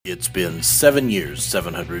It's been 7 years,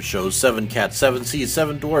 700 shows, 7 cats, 7 seas,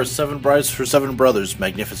 7 dwarfs, 7 brides for 7 brothers,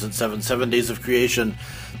 magnificent 7, 7 days of creation,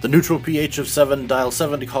 the neutral pH of 7, dial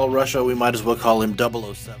 7 to call Russia, we might as well call him 007. Into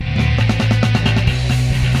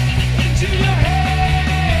your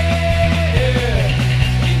head,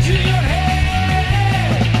 into your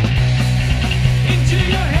head, into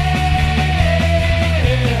your head,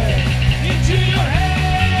 into your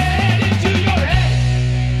head, into your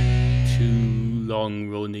head. Two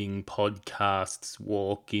long-running podcasts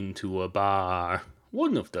walk into a bar.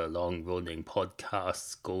 One of the long-running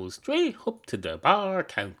podcasts goes straight up to the bar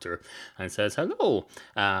counter and says, "Hello,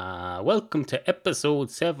 welcome to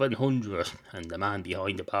episode 700. And the man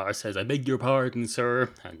behind the bar says, "I beg your pardon, sir."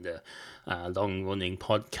 And the long-running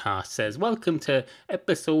podcast says, "Welcome to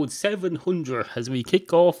episode 700 as we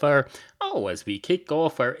kick off our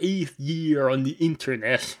 8th year on the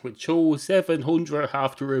internet with show 700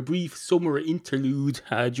 after a brief summer interlude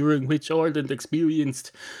during which Ireland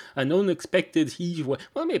experienced an unexpected heat wave.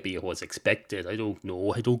 Well, maybe it was expected, I don't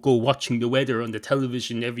know. I don't go watching the weather on the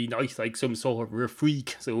television every night like some sort of a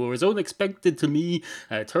freak, so it was unexpected to me.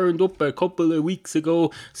 Turned up a couple of weeks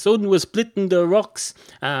ago, sun was splitting the rocks.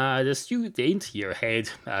 The into your head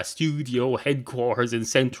studio headquarters in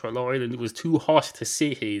Central Ireland was too hot to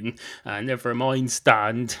sit in. Never mind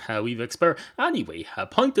stand. Anyway, a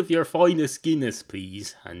pint of your finest Guinness,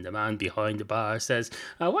 please." And the man behind the bar says,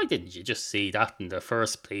 "Why didn't you just say that in the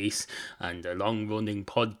first place?" And the long-running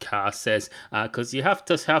podcast says, "'Cause you have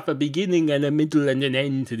to have a beginning and a middle and an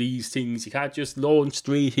end to these things. You can't just launch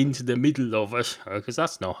straight into the middle of it, because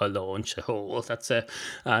that's not a launch at all. That's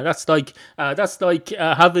like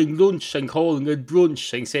having lunch and calling it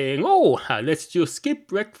brunch and saying, let's just skip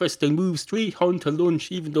breakfast and move straight on to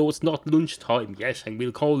lunch, even though it's not lunchtime yet, and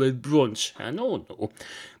we'll call it brunch." No.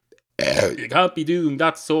 You can't be doing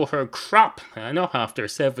that sort of crap, not after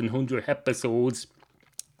 700 episodes.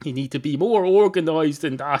 You need to be more organised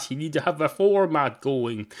than that. You need to have a format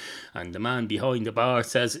going. And the man behind the bar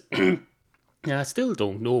says, "I still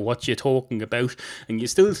don't know what you're talking about, and you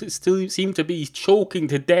still seem to be choking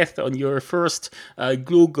to death on your first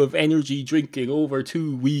glug of energy drinking over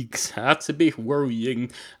 2 weeks. That's a bit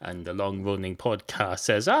worrying." And the long-running podcast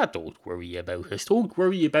says, "Don't worry about it. Don't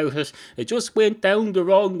worry about it. It just went down the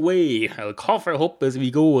wrong way. I'll cough it up as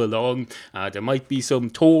we go along. There might be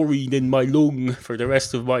some taurine in my lung for the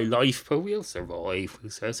rest of my life, but we'll survive.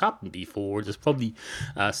 It's happened before. There's probably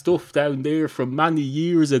stuff down there from many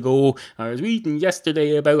years ago. I was reading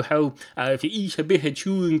yesterday about how if you eat a bit of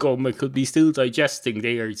chewing gum, it could be still digesting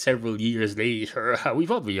there several years later. We're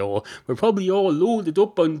probably all loaded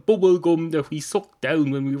up on bubble gum that we sucked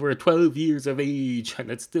down when we were 12 years of age,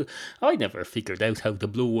 and I never figured out how to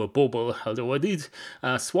blow a bubble, although I did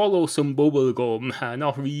swallow some bubble gum,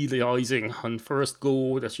 not realising on first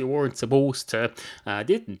go that you weren't supposed to.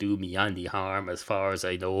 Didn't do me any harm as far as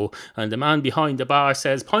I know." And the man behind the bar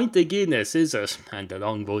says, "Pint of Guinness, is it?" And the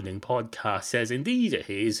long-running podcast says, "Indeed it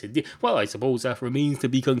is. Well, I suppose that remains to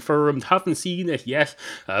be confirmed. Haven't seen it yet,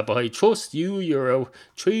 but I trust you. You're a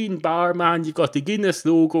trained barman. You've got the Guinness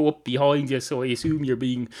logo up behind you, so I assume you've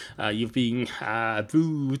been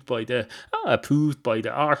approved by the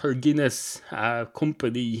Arthur Guinness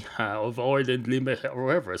Company of Ireland Limited, or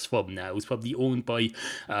wherever it's from now. It's probably owned by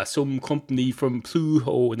some company from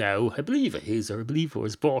Pluto now. I believe it is, or I believe it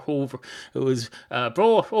was brought over. It was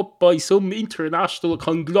brought up by some international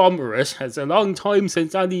conglomerate. It's a long time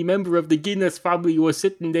since any member of the Guinness family was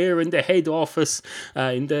sitting there in the head office,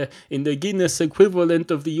 in the Guinness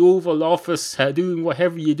equivalent of the Oval Office, doing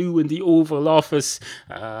whatever you do in the Oval Office.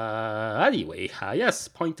 Anyway, yes,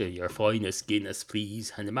 pint of your finest Guinness,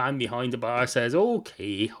 please." And the man behind the bar says,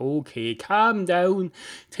 Okay, calm down,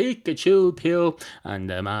 take a chill pill." And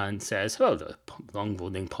the man says, the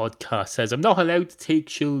long-running podcast says, "I'm not allowed to take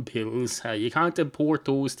chill pills. You can't import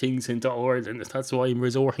those things into Ireland. That's why I'm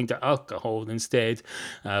resorting to alcohol instead.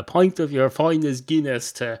 A pint of your finest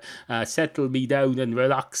Guinness to settle me down and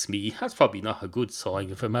relax me." That's probably not a good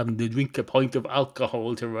sign if I'm having to drink a pint of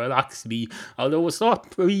alcohol to relax me, although it's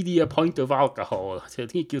not really a pint of alcohol. I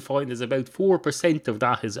think you'll find there's about 4% of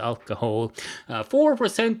that is alcohol.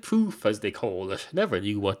 4% proof, as they call it. Never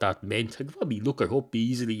knew what that meant. I could probably look it up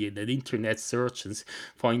easily in an internet search and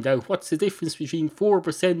find out what's the difference between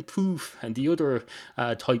 4% proof and the other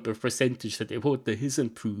type of percentage that they put that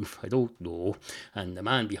isn't proof. I don't know. And the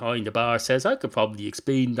man behind the bar says, "I could probably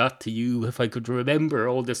explain that to you if I could remember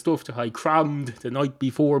all the stuff that I crammed the night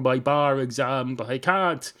before my bar exam, but I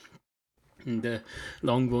can't. And the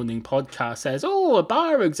long-running podcast says, oh, a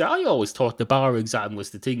bar exam. I always thought the bar exam was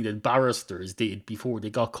the thing that barristers did before they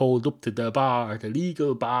got called up to the bar, the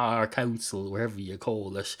legal bar council, wherever you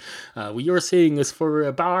call it. What you're saying is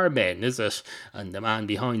for barmen, is it? And the man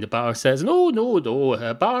behind the bar says, no,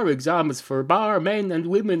 a bar exam is for barmen and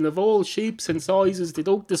women of all shapes and sizes. They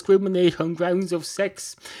don't discriminate on grounds of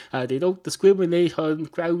sex. They don't discriminate on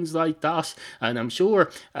grounds like that. And I'm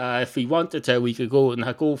sure if we wanted to, we could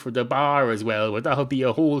go for the bar as well, but that would be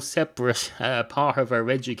a whole separate part of our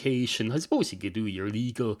education. I suppose you could do your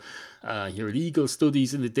legal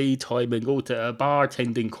studies in the daytime and go to a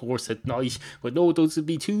bartending course at night, but no, those would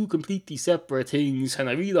be two completely separate things. And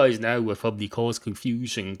I realise now I've probably caused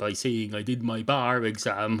confusion by saying I did my bar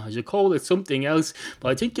exam. I should call it something else, but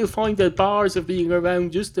I think you'll find that bars have been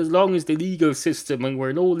around just as long as the legal system, and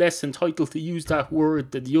we're no less entitled to use that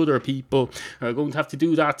word than the other people are going to have to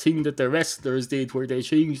do that thing that the wrestlers did, where they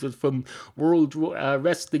changed it from World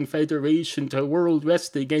Wrestling Federation to World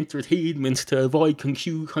Wrestling Entertainment to avoid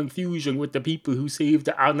confusion with the people who saved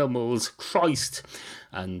the animals. Christ.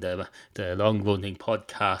 And the long-running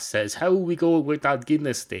podcast says, how are we going with that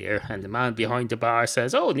Guinness there? And the man behind the bar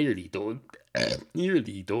says, oh, nearly done.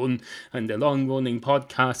 Nearly done. And the long-running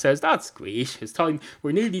podcast says, that's great.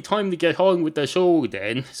 We're nearly time to get on with the show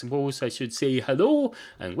then. Suppose I should say hello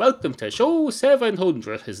and welcome to show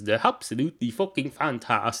 700. Isn't it absolutely fucking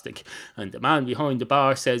fantastic? And the man behind the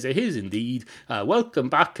bar says, it is indeed. Welcome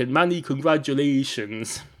back and many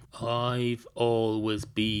congratulations. I've always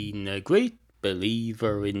been a great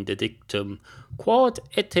believer in the dictum quod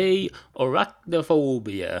ete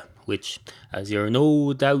arachnophobia, which, as you're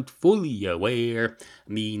no doubt fully aware,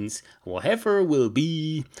 means whatever will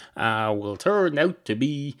be will turn out to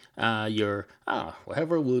be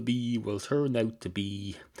whatever will turn out to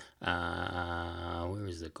be. Where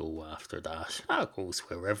does it go after that? It goes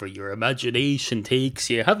wherever your imagination takes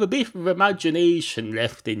you. Have a bit of imagination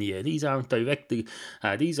left in you. These aren't direct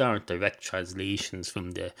translations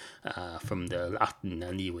from the Latin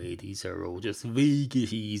anyway. These are all just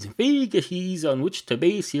vagaries on which to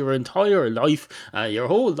base your entire life. Your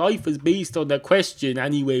whole life is based on a question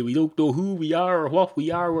anyway. We don't know who we are or what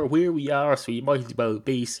we are or where we are, so you might as well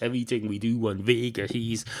base everything we do on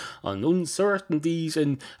vagaries, on uncertainties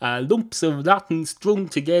and lumps of Latin strung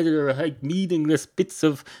together like meaningless bits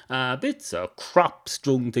of crap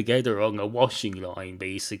strung together on a washing line,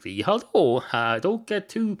 basically. Although, don't get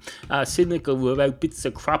too cynical about bits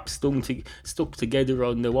of crap stuck together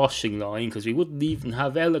on the washing line, because we wouldn't even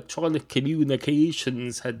have electronic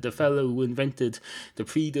communications had the fellow who invented the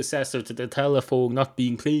predecessor to the telephone not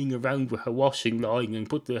been playing around with a washing line and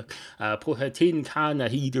put a tin can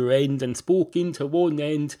at either end and spoke into one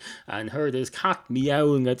end and heard his cat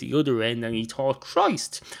meowing at the other end, and he thought,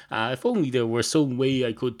 Christ, if only there were some way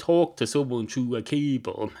I could talk to someone through a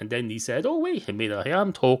cable. And then he said, oh wait a minute, I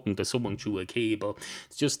am talking to someone through a cable.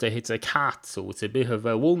 It's just that it's a cat, so it's a bit of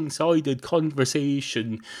a one-sided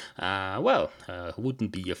conversation.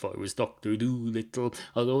 Wouldn't be if I was Dr. Dolittle,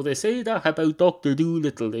 although they say that about Dr.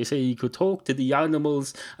 Dolittle. They say he could talk to the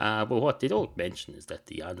animals, but what they don't mention is that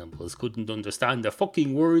the animals couldn't understand the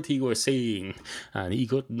fucking word he was saying, and he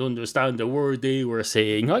couldn't understand the word they were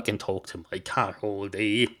saying. I can talk to my cat all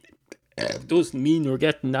day. Doesn't mean we're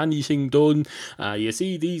getting anything done. You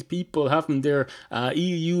see these people having their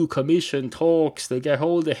EU Commission talks. They get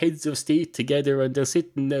all the heads of state together and they'll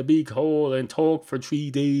sit in a big hall and talk for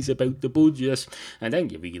 3 days about the budget, and then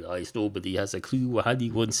you realise nobody has a clue what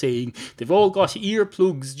anyone's saying. They've all got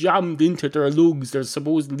earplugs jammed into their lungs. They're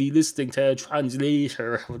supposedly listening to a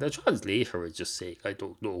translator. Well, the translator is just saying, I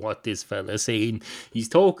don't know what this fella's saying. He's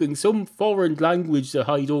talking some foreign language that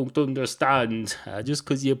I don't understand. Just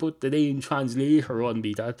because you put the name translator on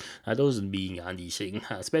me, that doesn't mean anything,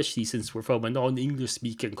 especially since we're from a non-English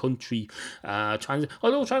speaking country.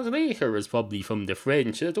 Although translator is probably from the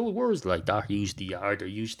French. Those words like that usually are. They're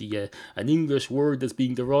usually an English word that's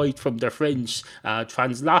being derived from the French.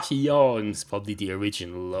 Translation is probably the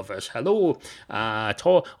original of it. Hello, I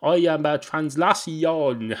am a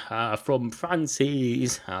translation from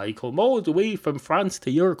Francaise. I come all the way from France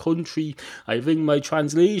to your country. I bring my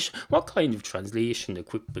translation. What kind of translation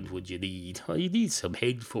equipment would you need? Well, you need some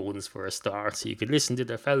headphones for a start, so you could listen to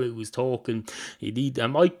the fellow who's talking. You need a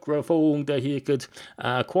microphone that you could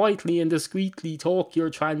quietly and discreetly talk your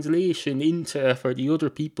translation into for the other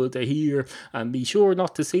people to hear, and be sure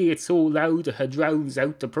not to say it so loud that it drowns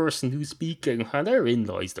out the person who's speaking. And therein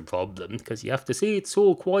lies the problem, because you have to say it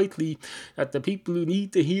so quietly that the people who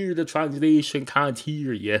need to hear the translation can't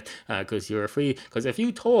hear you, because you're afraid. Because if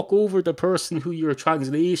you talk over the person who you're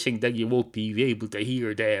translating, then you won't be able to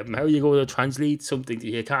hear them. How are you going to translate something that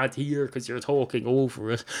you can't hear because you're talking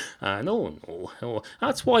over it? No.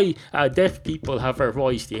 That's why deaf people have their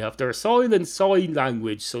voice. They have their silent sign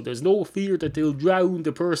language, so there's no fear that they'll drown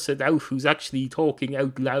the person out who's actually talking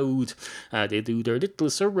out loud. They do their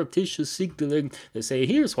little surreptitious signalling. They say,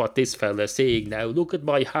 here's what this fella's saying now. Look at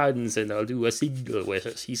my hands and I'll do a signal with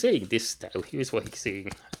it. He's saying this now. Here's what he's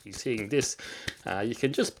saying. He's saying this. You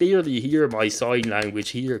can just barely hear my sign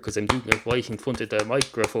language here because I'm doing it right in front of the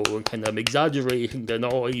microphone and I'm exaggerating the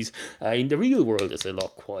noise. In the real world, it's a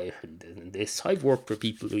lot quieter than this. I've worked for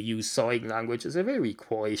people who use sign language as a very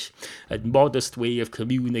quiet and modest way of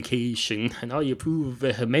communication, and I approve of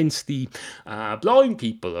it immensely. Blind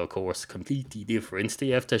people, of course, completely different. They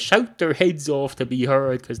have to shout their heads off to be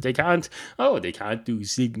heard because they can't do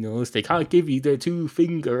signals. They can't give you the two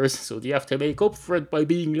fingers, so they have to make up for it by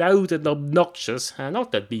being loud and obnoxious.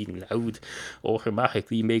 Not that being loud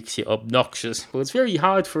automatically makes you obnoxious, but it's very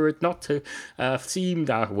hard for it not to seem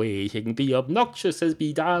that way. You can be obnoxious as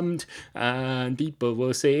be damned, and people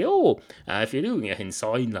will say, if you're doing it in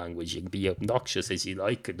sign language, you can be obnoxious as you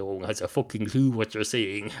like, and no one has a fucking clue what you're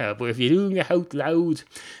saying. But if you're doing it out loud,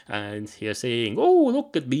 and you're saying,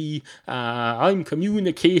 look at me, I'm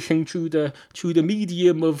communicating through the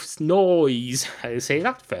medium of noise, I say,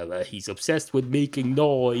 that fella, he's obsessed with making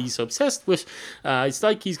noise, obsessed with, it's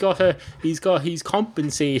like he's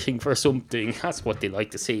compensating for something. That's what they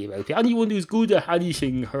like to say about it. Anyone who's good at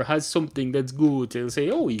anything or has something that's good, they'll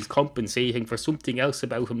say, he's compensating for something else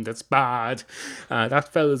about him that's bad. That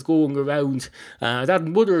fella's going around, that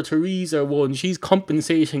Mother Teresa one, she's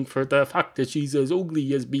compensating for the fact that she's as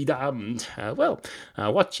ugly as be damned.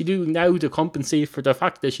 What's she doing now to compensate for the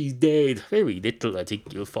fact that she's dead? Very little, I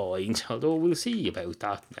think you'll find, although we'll see about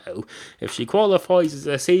that now. If she qualifies as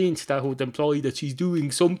a saint, that would imply that she's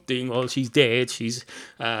doing something while she's dead. She's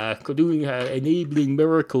doing enabling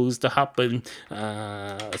miracles to happen.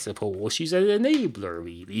 I suppose she's an enabler,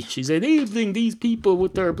 really. She's enabling these people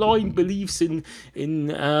with their blind beliefs in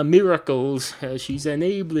miracles. She's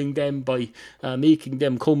enabling them by making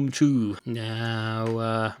them come true.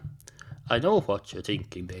 Now, I know what you're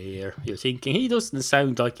thinking there. You're thinking, he doesn't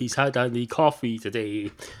sound like he's had any coffee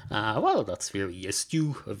today. Well, that's very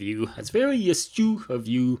astute of you. It's very astute of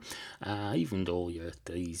you, even though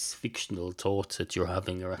these fictional thoughts that you're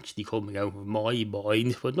having are actually coming out of my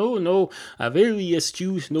mind. But no, very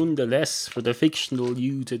astute nonetheless for the fictional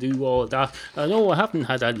you to do all that. No, I haven't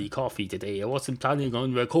had any coffee today. I wasn't planning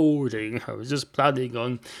on recording. I was just planning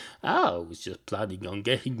on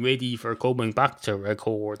getting ready for coming back to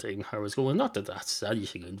recording. I was going, not that that's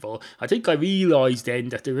anything involved. I think I realised then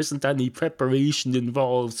that there isn't any preparation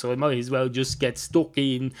involved, so I might as well just get stuck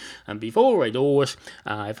in. And before I know it,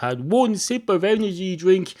 I've had one sip of energy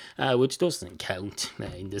drink, which doesn't count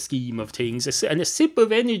in the scheme of things. And a sip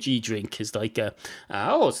of energy drink is like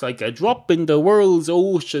it's like a drop in the world's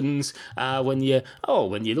oceans. When you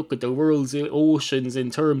look at the world's oceans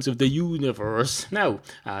in terms of the universe. Now,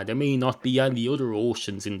 there may not be any other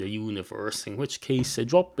oceans in the universe, in which case a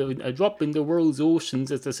drop in the world's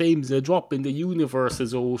oceans is the same as a drop in the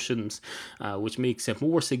universe's oceans, which makes it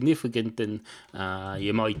more significant than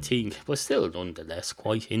you might think, but still nonetheless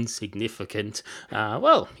quite insignificant.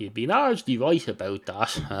 Well, you'd be largely right about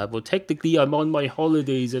that, but technically I'm on my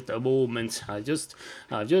holidays at the moment. I just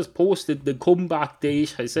posted the comeback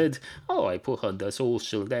date. I said, I put on the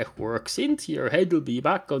social networks, into your head will be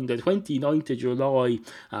back on the 29th of July.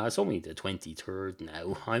 It's only the 23rd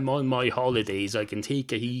now. I'm on my holidays, I can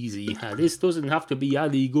take it easy. This doesn't have to be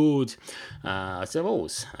any good. I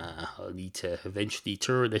suppose I'll need to eventually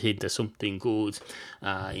turn it into something good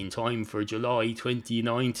in time for July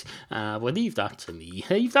 29th. But leave that to me.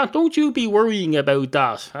 Leave that. Don't you be worrying about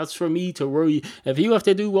that. That's for me to worry. If you have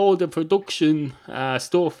to do all the production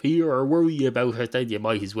stuff here or worry about it, then you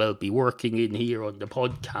might as well be working in here on the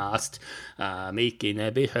podcast, making a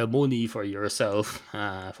bit of money for yourself.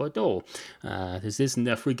 But no, this isn't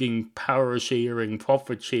a frigging power sharing,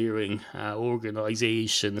 profit sharing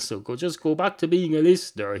organisation. So just go back to being a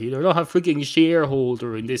listener. You're not a frigging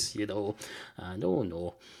shareholder in this, No.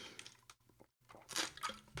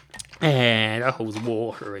 That was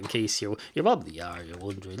water, in case you probably are, you're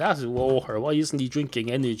wondering. That's water. Why isn't he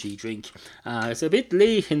drinking energy drink? It's a bit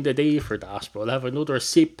late in the day for that, but I'll have another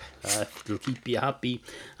sip. It'll keep you happy.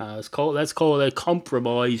 Let's call it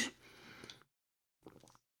compromise.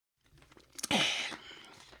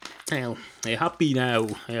 Well, I'm happy now.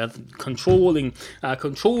 Controlling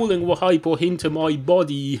what I put into my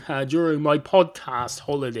body during my podcast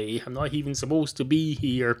holiday. I'm not even supposed to be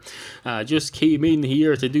here. Just came in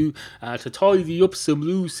here to tidy up some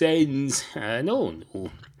loose ends. No.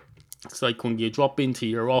 It's like when you drop into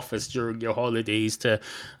your office during your holidays to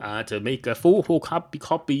make a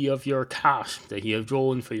photocopy of your cat that you have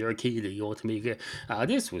drawn for your kid. You know, to make it.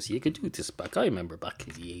 You could do this back. I remember back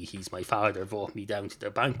in the 80s, my father brought me down to the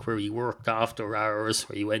bank where he worked after hours,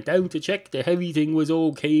 where he went down to check that everything was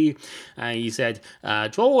okay. And he said,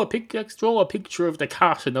 draw a picture of the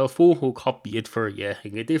cat and I'll photocopy it for you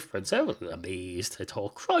in a difference. I was amazed. I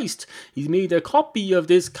thought, Christ, he's made a copy of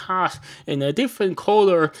this cat in a different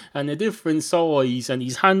colour and a different size, and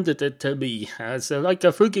he's handed it to me. It's like a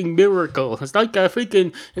freaking miracle. It's like a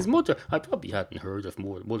freaking... His mother... I probably hadn't heard of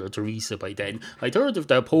Mother Teresa by then. I'd heard of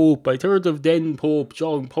the Pope. I'd heard of then Pope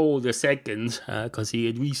John Paul II, because he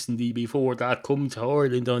had recently, before that, come to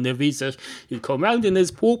Ireland on a visit. He'd come round in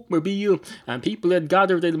his Pope mobile, and people had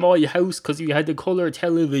gathered in my house because he had a colour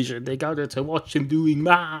television. They gathered to watch him doing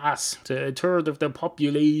mass to a third of the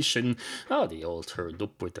population. They all turned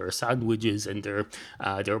up with their sandwiches and their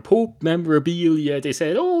Pope memorabilia. They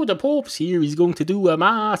said, the Pope's here, he's going to do a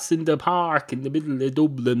mass in the park in the middle of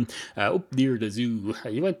Dublin, up near the zoo.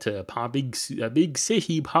 He went to a big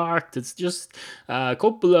city park that's just a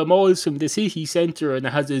couple of miles from the city centre, and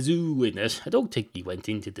it has a zoo in it. I don't think he went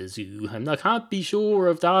into the zoo, and I can't be sure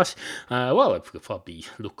of that. I could probably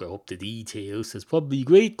look up the details. There's probably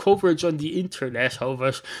great coverage on the internet of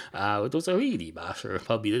it. It doesn't really matter.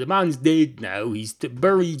 Probably the man's dead now. He's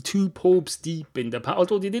buried 2 popes deep in the...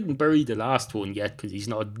 Although they didn't bury the last one yet because he's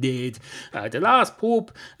not dead. The last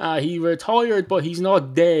pope, he retired, but he's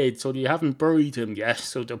not dead, so they haven't buried him yet.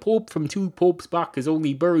 So the pope from 2 popes back has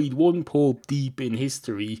only buried 1 pope deep in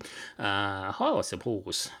history. I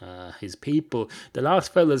suppose the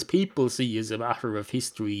last fella's papacy is a matter of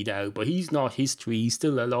history now, but he's not history, he's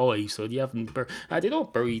still alive, so they haven't they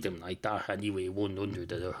don't bury them like that anyway, one under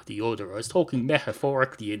the other. I was talking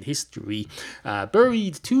metaphorically in history.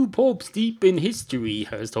 Buried 2 popes deep in history,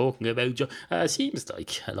 I was talking about. Seems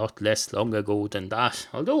like a lot less long ago than that.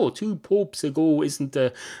 Although 2 popes ago isn't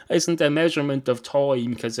a measurement of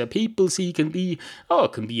time, because a papacy can be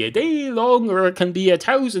a day long, or it can be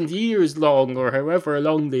 1,000 years long, or however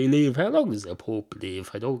long they live. How long does a pope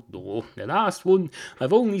live? I don't know. The last one,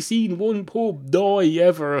 I've only seen 1 pope die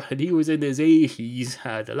ever, and he was in his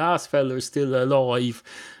 80s. The last fella's still alive.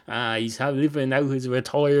 He's living out his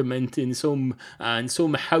retirement in some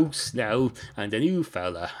house now, and the new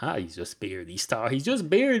fella, he's just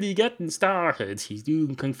barely getting started. He's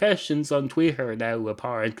doing confessions on Twitter now,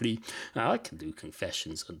 apparently. I can do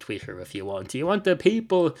confessions on Twitter if you want. Do you want the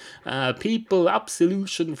papal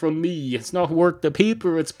absolution from me? It's not worth the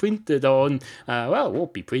paper it's printed on. It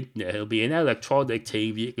won't be printing it. It'll be an electronic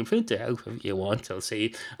thing. You can print it out if you want. I'll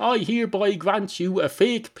say, I hereby grant you a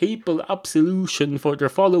fake papal absolution for the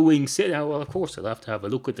following sin. Now, of course, I'll have to have a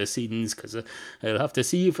look at the sins, because I'll have to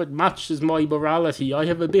see if it matches my morality. I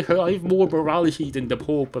have more morality than the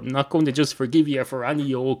Pope. I'm not going to just forgive you for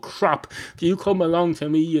any old crap. If you come along to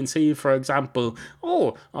me and say, for example,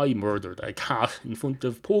 I murdered a cat in front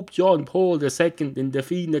of Pope John Paul II in the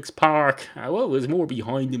Phoenix Park, there's more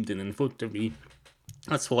behind him than in front of me.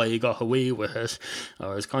 That's why he got away with it. I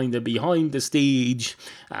was kind of behind the stage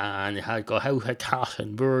and had got out a cat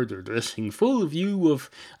and murdered it in full view of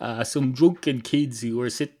some drunken kids who were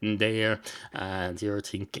sitting there. And you're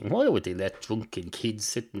thinking, why would they let drunken kids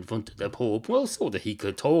sit in front of the Pope? Well, so that he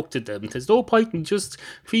could talk to them. There's no point in just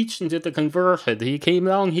preaching to the converted. He came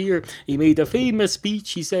along here, he made a famous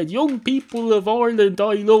speech. He said, young people of Ireland,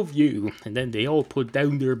 I love you. And then they all put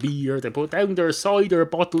down their beer. They put down their cider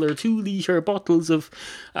bottle or 2-litre bottles of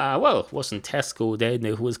it wasn't Tesco then,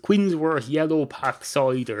 it was Quinsworth Yellow Pack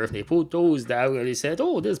cider. They put those down and they said,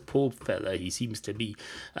 this Pope fella, he seems to be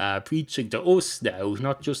preaching to us now,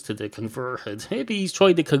 not just to the converted. Maybe he's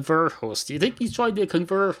trying to convert us. Do you think he's trying to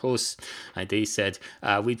convert us? And they said,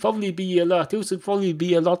 this would probably be a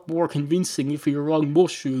lot more convincing if we were on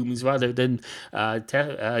mushrooms rather than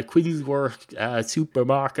Quinsworth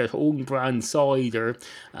supermarket own brand cider.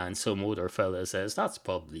 And some other fella says, that's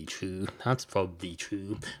probably true.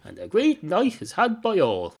 And a great night is had by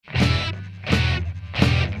all.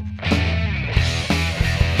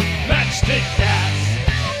 Matchstick cats.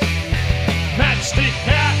 Matchstick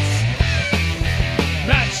cats.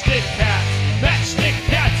 Matchstick cats. Matchstick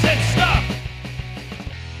cats and stuff.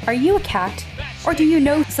 Are you a cat? Or do you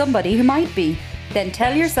know somebody who might be? Then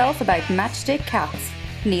tell yourself about Matchstick Cats,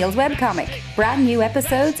 Neil's webcomic. Brand new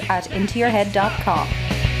episodes at intoyourhead.com.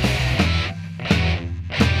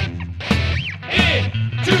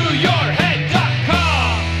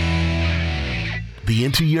 IntoYourHead.com. The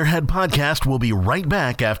Into Your Head podcast will be right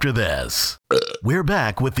back after this. We're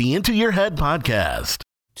back with the Into Your Head podcast.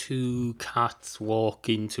 2 cats walk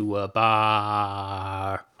into a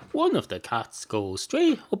bar. one of the cats goes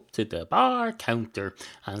straight up to the bar counter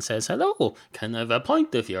and says, "Hello, can I have a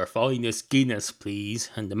pint of your finest Guinness, please?"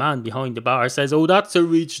 And the man behind the bar says, "Oh, that's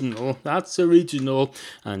original.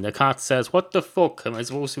 And the cat says, "What the fuck? Are we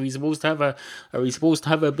supposed to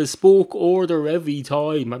have a bespoke order every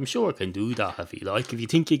time? I'm sure I can do that if you like. If you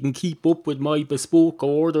think you can keep up with my bespoke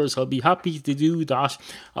orders, I'll be happy to do that.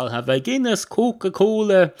 I'll have a Guinness,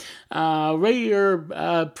 Coca-Cola, rare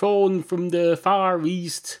prawn from the Far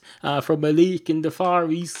East, from a lake in the Far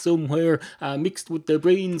East somewhere, mixed with the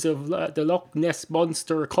brains of the Loch Ness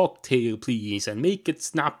Monster cocktail, please, and make it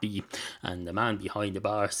snappy." And the man behind the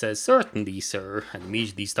bar says, "Certainly, sir," and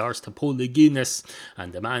immediately starts to pull the Guinness.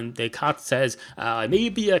 And the cat says,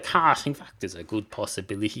 "Maybe a cat." In fact, there's a good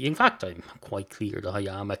possibility. In fact, I'm quite clear that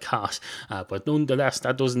I am a cat, but nonetheless,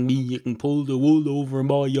 that doesn't mean you can pull the wool over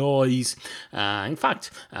my eyes. In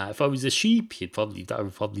fact, if I was a sheep, that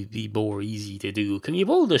would probably be more easy to do. Can you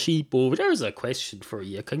pull the sheep over? There's a question for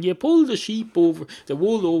you. Can you pull the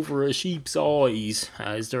wool over a sheep's eyes?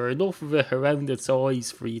 Is there enough of it around its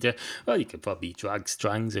eyes for you to? Well, you could probably drag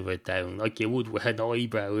strands of it down like you would with an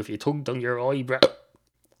eyebrow. If you tugged on your eyebrow,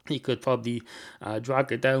 you could probably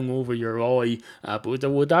drag it down over your eye, but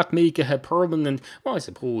would that make it a permanent? Well, I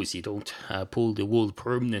suppose you don't pull the wool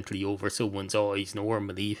permanently over someone's eyes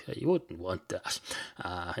normally. You wouldn't want that.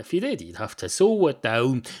 If you did, you'd have to sew it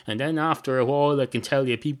down, and then after a while, I can tell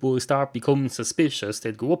you, people will start becoming suspicious.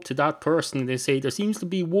 They'd go up to that person and they say, "There seems to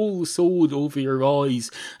be wool sewed over your eyes.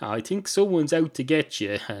 I think someone's out to get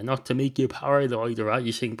you, not to make you paranoid or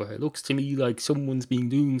anything, but it looks to me like someone's been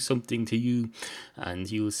doing something to you."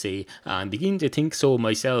 And you'll say, "I'm beginning to think so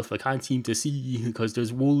myself. I can't seem to see because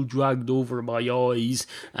there's wool dragged over my eyes.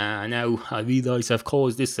 Now I realise I've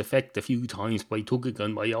caused this effect a few times by tugging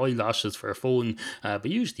on my eyelashes for fun, but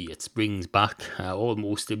usually it springs back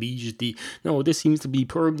almost immediately. No, this seems to be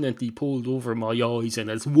permanently pulled over my eyes, and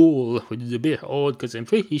it's wool, which is a bit odd because I'm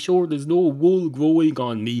pretty sure there's no wool growing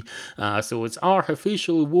on me. So it's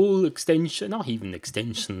artificial wool extension, not even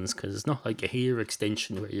extensions, because it's not like a hair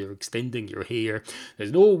extension where you're extending your hair.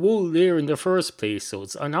 There's no wool there in the first place, so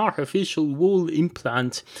it's an artificial wool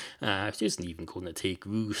implant. It isn't even going to take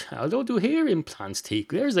root. Although, do hair implants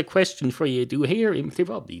take? There's a question for you. They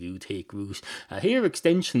probably do take root. Hair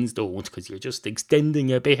extensions don't, because you're just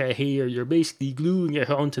extending a bit of hair. You're basically gluing it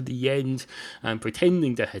onto the end and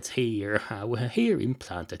pretending that it's hair. With a hair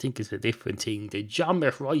implant, I think it's a different thing. They jam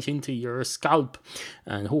it right into your scalp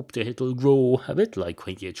and hope that it'll grow, a bit like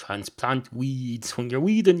when you transplant weeds. When you're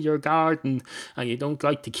weeding your garden and you don't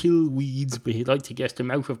like to kill weeds, but you like to get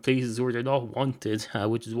them out of places where they're not wanted,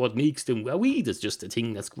 which is what makes them. A weed is just a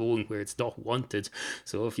thing that's growing where it's not wanted.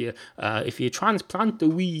 So if you transplant the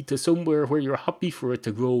weed to somewhere where you're happy for it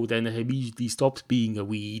to grow, then it immediately stops being a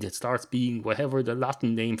weed. It starts being whatever the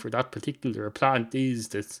Latin name for that particular plant is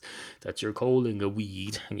that you're calling a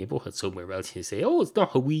weed. And you put it somewhere else, you say, "Oh, it's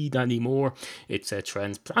not a weed anymore. It's a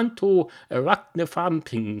transplanto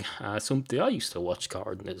arachnophambing," something. I used to watch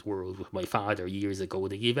Gardener's World with my father years ago.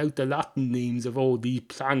 They gave out the Latin names of all these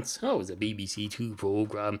plants. Oh, it was a BBC Two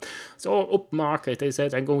programme. So upmarket, they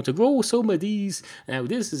said, "I'm going to grow some of these. Now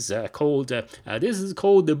this is called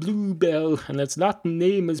the bluebell, and its Latin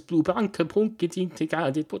name is Blueblanca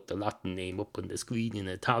punctatica." They put the Latin name up on the screen in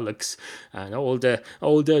italics, and all the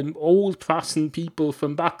old-fashioned people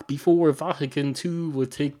from back before Vatican II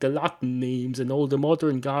would take the Latin names, and all the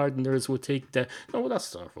modern gardeners would take the. No,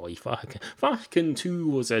 that's not right. Vatican II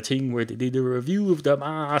was a thing where they did a review of the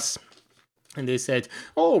Mass. And they said,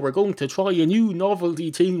 "Oh, we're going to try a new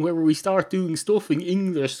novelty thing where we start doing stuff in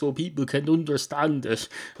English so people can understand it."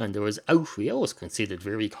 And there was outrage. It was considered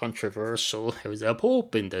very controversial. There was a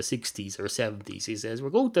pope in the 60s or 70s. He says, "We're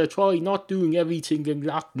going to try not doing everything in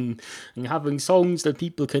Latin and having songs that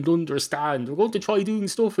people can understand. We're going to try doing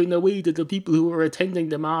stuff in a way that the people who are attending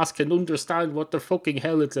the Mass can understand what the fucking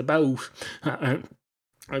hell it's about."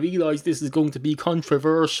 I realise this is going to be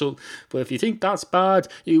controversial, but if you think that's bad,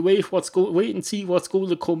 you wait and see what's going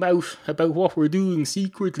to come out about what we're doing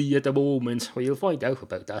secretly at the moment. Well, you'll find out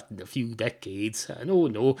about that in a few decades.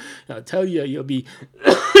 No, I'll tell you, you'll be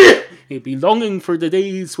longing for the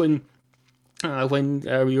days when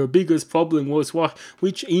your biggest problem was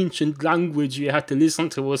which ancient language you had to listen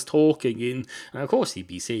to us talking in. And of course he'd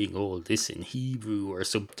be saying all this in Hebrew or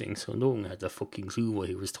something, so no one had a fucking clue what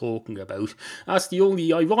he was talking about. That's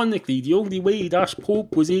ironically, the only way that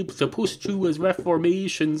Pope was able to push through his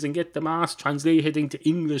reformations and get the Mass translated into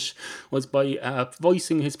English was by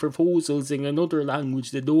voicing his proposals in another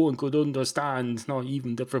language that no one could understand, not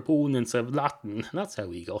even the proponents of Latin. That's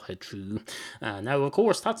how he got it through. Now, of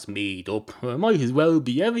course, that's made up. It might as well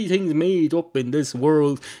be. Everything's made up in this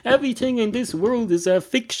world. Everything in this world is a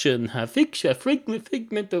fiction, a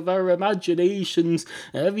figment of our imaginations.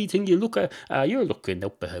 Everything you look at, you're looking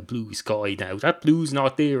up at a blue sky now. That blue's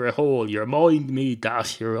not there at all. Your mind made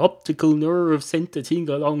that. Your optical nerve sent the thing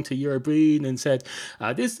along to your brain and said,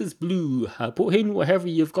 this is blue. Put in whatever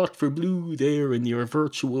you've got for blue there in your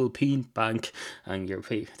virtual paint bank. And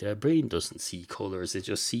the brain doesn't see colours. It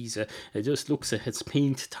just sees it just looks at its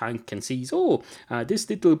paint tank and sees, this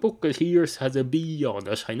little bucket here has a B on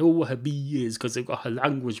it. I know what a B is because I've got a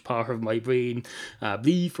language part of my brain.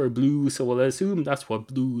 B for blue, so I'll assume that's what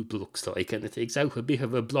blue looks like. And it takes out a bit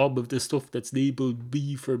of a blob of the stuff that's labelled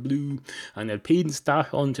B for blue, and it paints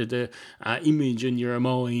that onto the image in your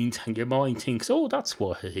mind, and your mind thinks, that's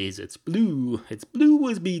what it is. It's blue. It's blue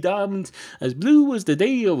as be damned. As blue as the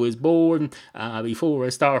day I was born, before I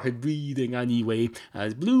started breathing anyway.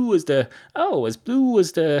 As blue as the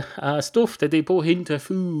stuff that they put into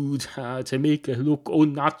food to make it look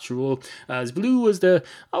unnatural. As blue as the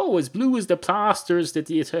plasters that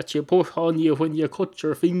you put on you when you cut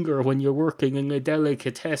your finger when you're working in a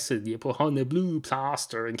delicatessen. You put on a blue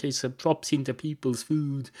plaster in case it drops into people's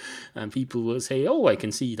food, and people will say, I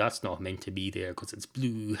can see that's not meant to be there because it's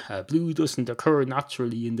blue. Blue doesn't occur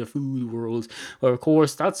naturally in the food world. Well, of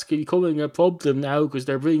course, that's becoming a problem now because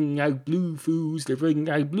they're bringing out blue foods. They're bringing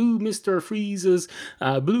out blue Mr. Freezes,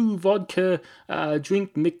 blue vodka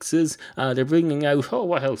drink mixes. They're bringing out,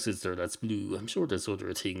 what else is there that's blue? I'm sure there's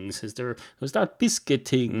other things. There's that biscuit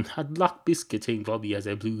thing, that black biscuit thing probably has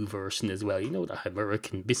a blue version as well. You know, that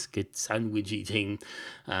American biscuit sandwichy thing.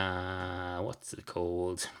 What's it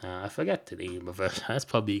called? I forget the name of it. That's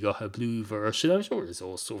probably got a blue version. I'm sure there's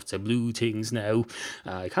all sorts of blue things now.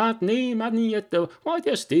 I can't name any yet though. Well, I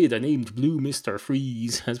just did. I named blue Mr.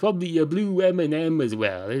 Freeze. There's probably a blue M&M as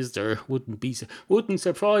well, is there? Wouldn't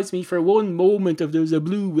surprise me for one moment if there's a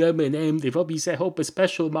blue M&M. They probably set up a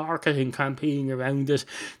special marketing campaign around it.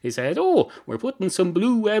 They said, we're putting some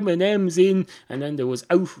blue M&Ms in, and then there was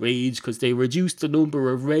outrage because they reduced the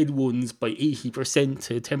number of red ones by 80%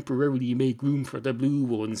 to temporarily make room for the blue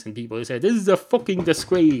ones, and people said, this is a fucking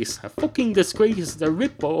disgrace. A fucking disgrace. It's a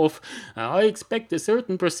rip-off. I expect a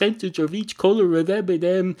certain percentage of each colour of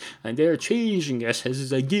M&M, and they're changing it. This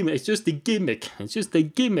is a gimmick. It's just a gimmick. It's just a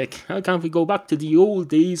gimmick. How can't we go back to the old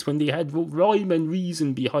days when they had rhyme and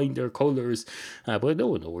reason behind their colours? But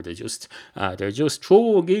no, they're just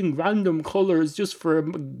throwing in random colours just for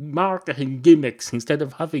marketing gimmicks instead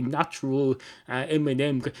of having natural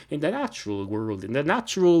M&M. In the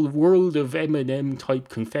natural world of M&M type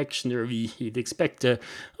confectionery, you'd expect a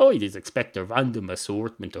random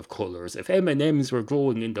assortment of colours. If M&Ms were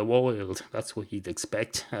growing in the wild, that's what you'd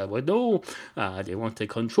expect. But no, they want to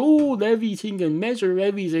control everything and measure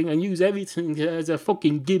everything and use everything as a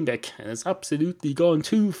fucking gimmick, and it's absolutely gone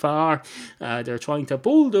too far. They're trying to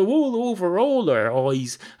pull the wool over all our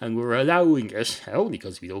eyes, and we're allowing it only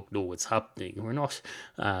because we don't know what's happening. We're not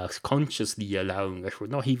consciously allowing it. We're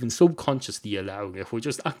not even subconsciously allowing it. We're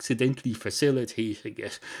just accidentally facilitating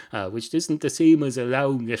it, which isn't the same as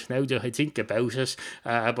allowing it now that I think about it.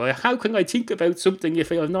 But how can I think about something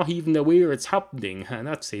if I'm not even aware it's happening? And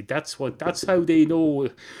that's it. That's how they know.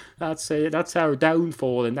 That's our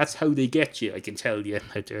downfall, and that's how they get you. I can tell you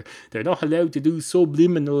that they're not allowed to do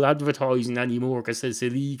subliminal advertising anymore because it's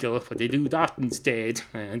illegal, but they do that instead.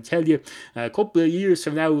 And tell you, a couple of years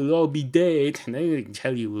from now we'll all be dead, and then I can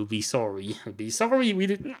tell you we'll be sorry. We'll be sorry we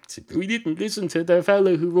didn't listen to the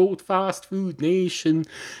fella who wrote Fast Food Nation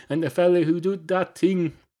and the fella who did that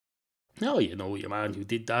thing. Oh, you know, your man who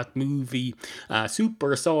did that movie,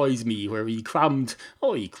 Super Size Me, where he crammed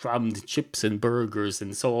chips and burgers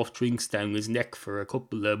and soft drinks down his neck for a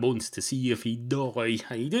couple of months to see if he'd die.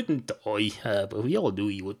 And he didn't die, but we all knew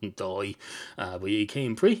he wouldn't die. But he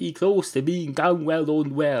came pretty close to being down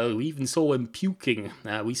unwell. We even saw him puking.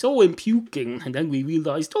 And then we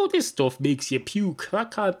realised, this stuff makes you puke.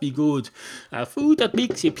 That can't be good. Food that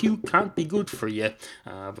makes you puke can't be good for you.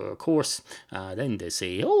 But of course, then they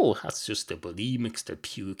say, that's just the bulimics that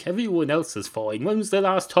puke. Everyone else is fine. When was the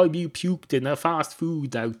last time you puked in a fast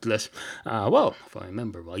food outlet? Well, if I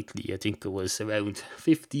remember rightly, I think it was around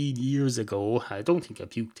 15 years ago. I don't think I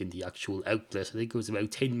puked in the actual outlet. I think it was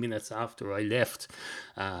about 10 minutes after I left.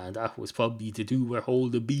 That was probably to do with all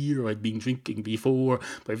the beer I'd been drinking before.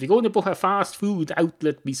 But if you're going to put a fast food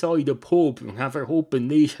outlet beside a pub and have it open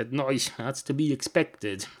late at night, that's to be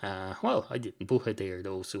expected. Well, I didn't put it there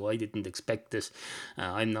though, so I didn't expect it.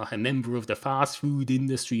 I'm not a member member of the fast food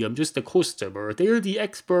industry. I'm just a customer. They're the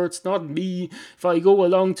experts, not me. If I go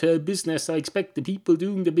along to a business, I expect the people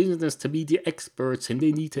doing the business to be the experts, and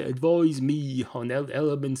they need to advise me on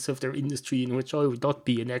elements of their industry in which I would not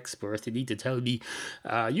be an expert. They need to tell me,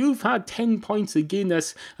 you've had 10 pints of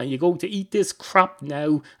Guinness and you're going to eat this crap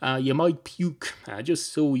now, you might puke,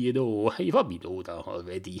 just so you know. You probably know that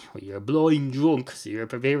already. You're blind drunk, so you're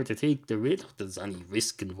prepared to take the risk. If there's any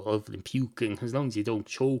risk involved in puking, as long as you don't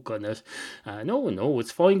choke on it. No,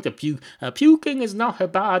 it's fine to puke. Puking is not a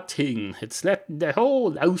bad thing. It's letting the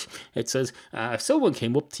whole out. It says, if someone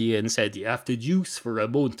came up to you and said you have to juice for a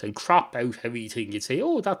month and crop out everything, you'd say,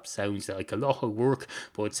 oh, that sounds like a lot of work,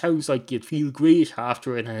 but it sounds like you'd feel great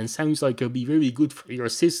after it, and it sounds like it'll be very good for your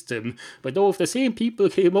system. But no, if the same people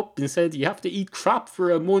came up and said you have to eat crap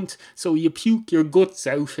for a month so you puke your guts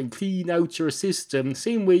out and clean out your system,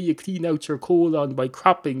 same way you clean out your colon by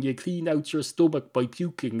crapping, you clean out your stomach by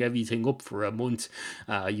puking everything up for a month,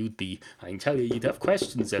 I can tell you, you'd have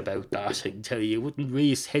questions about that. I can tell you wouldn't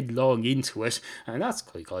race headlong into it, and that's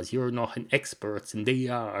because you're not an expert and they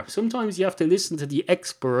are. Sometimes you have to listen to the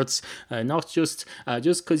experts, not just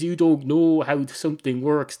because you don't know how something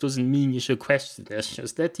works doesn't mean you should question it.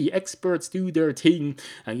 Just let the experts do their thing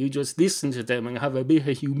and you just listen to them and have a bit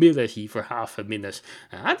of humility for half a minute.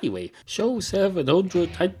 Anyway, show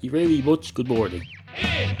 700, thank you very much, good morning.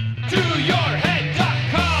 Into your head.